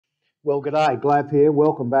Well, g'day, Glav here.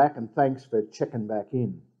 Welcome back and thanks for checking back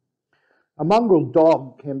in. A mongrel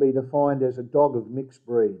dog can be defined as a dog of mixed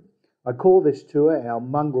breed. I call this tour our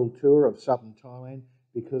mongrel tour of Southern Thailand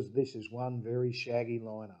because this is one very shaggy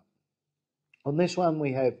lineup. On this one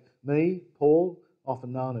we have me, Paul,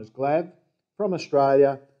 often known as Glav, from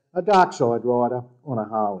Australia, a dark side rider on a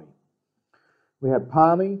Harley. We have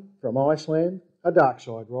Palmy from Iceland, a dark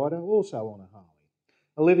side rider, also on a Harley.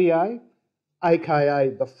 Olivier, aka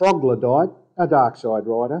the Froglodyte, a dark side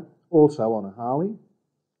rider, also on a Harley.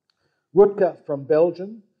 Rutger from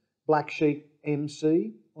Belgium, Black Sheep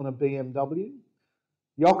MC on a BMW.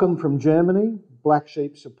 Joachim from Germany, Black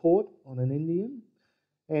Sheep Support on an Indian.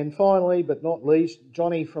 And finally, but not least,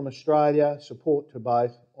 Johnny from Australia, support to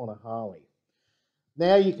both on a Harley.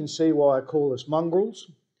 Now you can see why I call us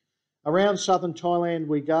mongrels. Around southern Thailand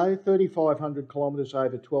we go, 3,500 kilometres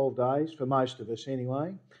over 12 days, for most of us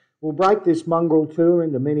anyway. We'll break this mongrel tour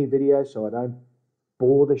into many videos so I don't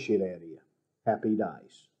bore the shit out of you. Happy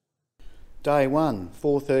days. Day 1,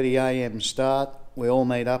 4:30 AM start. We all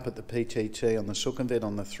meet up at the PTT on the Sukhumvit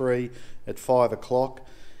on the 3 at 5 o'clock.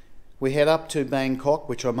 We head up to Bangkok,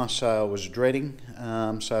 which I must say I was dreading,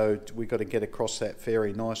 so we got to get across that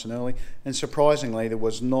ferry nice and early. And surprisingly, there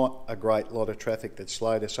was not a great lot of traffic that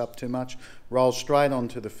slowed us up too much. Rolled straight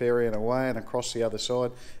onto the ferry and away and across the other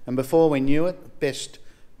side. And before we knew it, best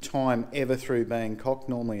time ever through Bangkok.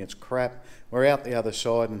 Normally it's crap. We're out the other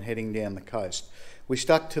side and heading down the coast. We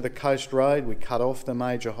stuck to the coast road. We cut off the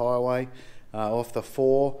major highway off the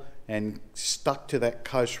 4 and stuck to that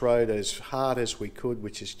coast road as hard as we could,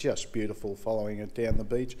 which is just beautiful, following it down the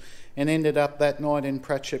beach, and ended up that night in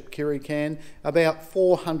Pratchip, about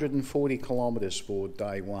 440 kilometres for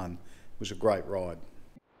day 1. It was a great ride.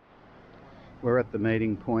 We're at the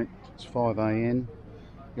meeting point. It's 5 AM.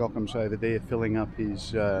 Joachim's over there filling up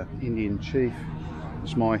his Indian Chief.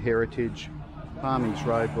 It's my Heritage, Palmy's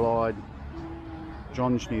Road Glide,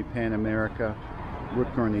 John's new Pan America,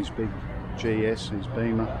 Rutger and his big GS, his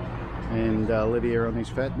Beamer, and Olivier on his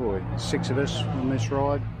Fat Boy. 6 of us on this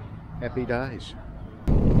ride. Happy days.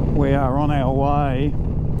 We are on our way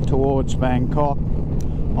towards Bangkok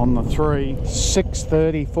on the 3,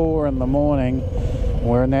 6:34 in the morning.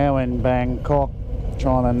 We're now in Bangkok,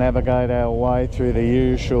 trying to navigate our way through the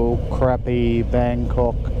usual crappy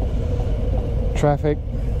Bangkok traffic.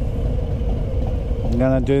 I'm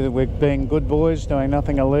going to do that. We're being good boys, doing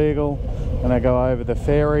nothing illegal. Going to go over the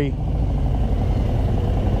ferry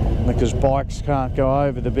because bikes can't go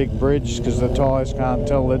over the big bridge because the tyres can't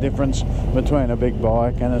tell the difference between a big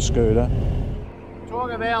bike and a scooter.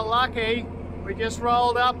 Talk about lucky, we just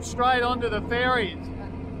rolled up straight onto the ferry.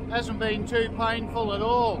 It hasn't been too painful at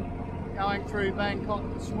all going through Bangkok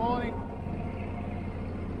this morning.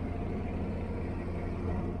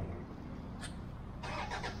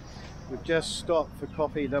 We've just stopped for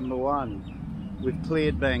coffee number 1. We've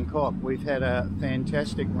cleared Bangkok. We've had a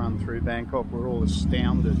fantastic run through Bangkok. We're all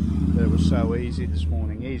astounded that it was so easy this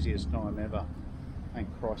morning. Easiest time ever. Thank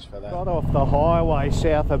Christ for that. Got off the highway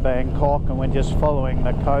south of Bangkok and we're just following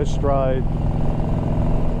the coast road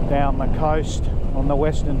down the coast on the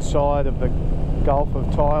western side of the Gulf of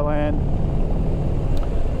Thailand.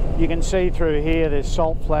 You can see through here there's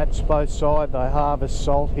salt flats both sides. They harvest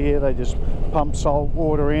salt here. They just pump salt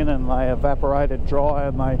water in and they evaporate it dry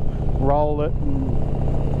and they roll it. And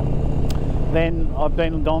then I've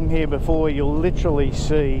been along here before. You'll literally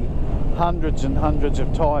see hundreds and hundreds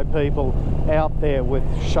of Thai people out there with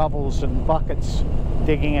shovels and buckets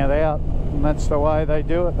digging it out. And that's the way they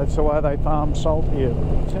do it. That's the way they farm salt here.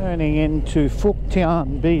 Turning into Phuc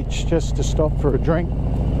Thian Beach just to stop for a drink.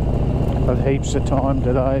 Got heaps of time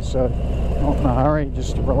today, so not in a hurry,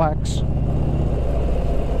 just to relax.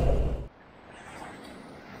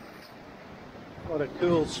 What a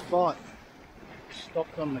cool spot.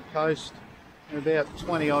 Stopped on the coast. We're about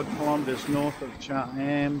 20 odd kilometres north of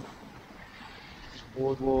Cham.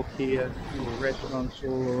 Boardwalk here, little restaurants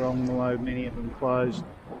all along the way, many of them closed.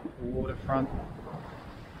 The waterfront.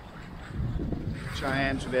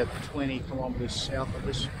 Cham's about 20 kilometres south of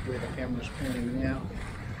us, where the camera's pointing now.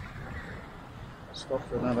 Stop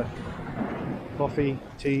for another coffee,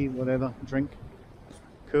 tea, whatever, drink.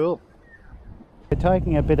 Cool. We're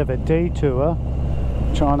taking a bit of a detour,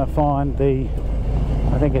 trying to find the,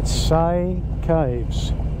 I think it's Say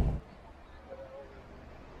Caves.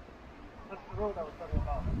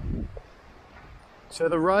 So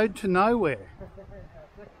the road to nowhere.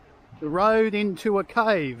 The road into a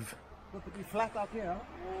cave. Flat out here,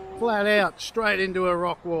 huh? Flat out, straight into a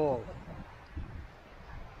rock wall.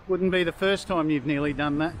 Wouldn't be the first time you've nearly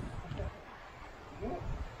done that.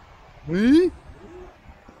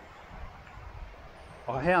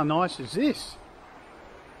 Oh, how nice is this?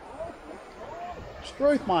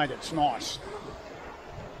 Struth, mate, it's nice.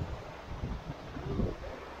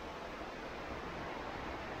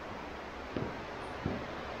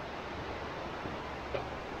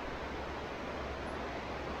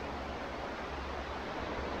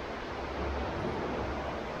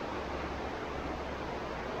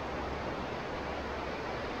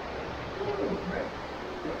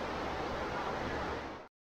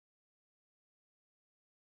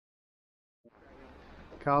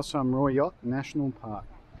 Khao Sam Royot National Park,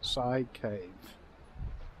 Sai Cave.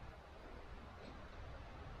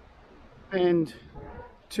 And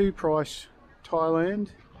two price Thailand.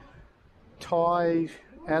 Thai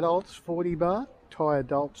adults 40 baht, Thai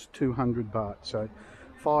adults 200 baht. So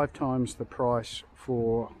 5 times the price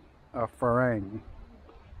for a farang.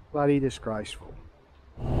 Bloody disgraceful.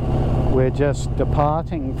 We're just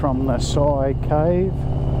departing from the Sai Cave,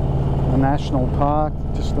 the national park,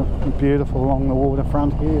 just beautiful along the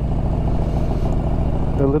waterfront here.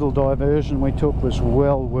 The little diversion we took was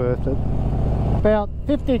well worth it. About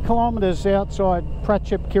 50 kilometres outside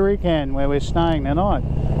Pratchip Kirikan where we're staying tonight.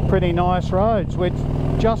 Pretty nice roads. We're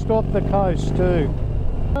just off the coast too.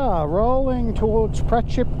 Rolling towards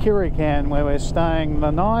Pratchip Kirikan where we're staying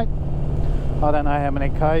the night. I don't know how many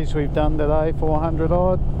Ks we've done today, 400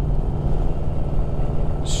 odd.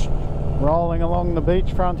 Rolling along the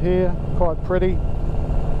beachfront here, quite pretty.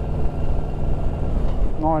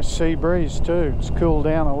 Nice sea breeze too, it's cooled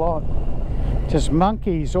down a lot. Just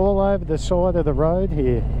monkeys all over the side of the road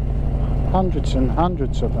here. Hundreds and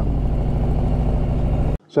hundreds of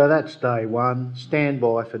them. So that's day one. Stand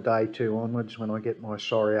by for day two onwards when I get my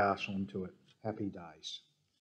sorry arse onto it. Happy days.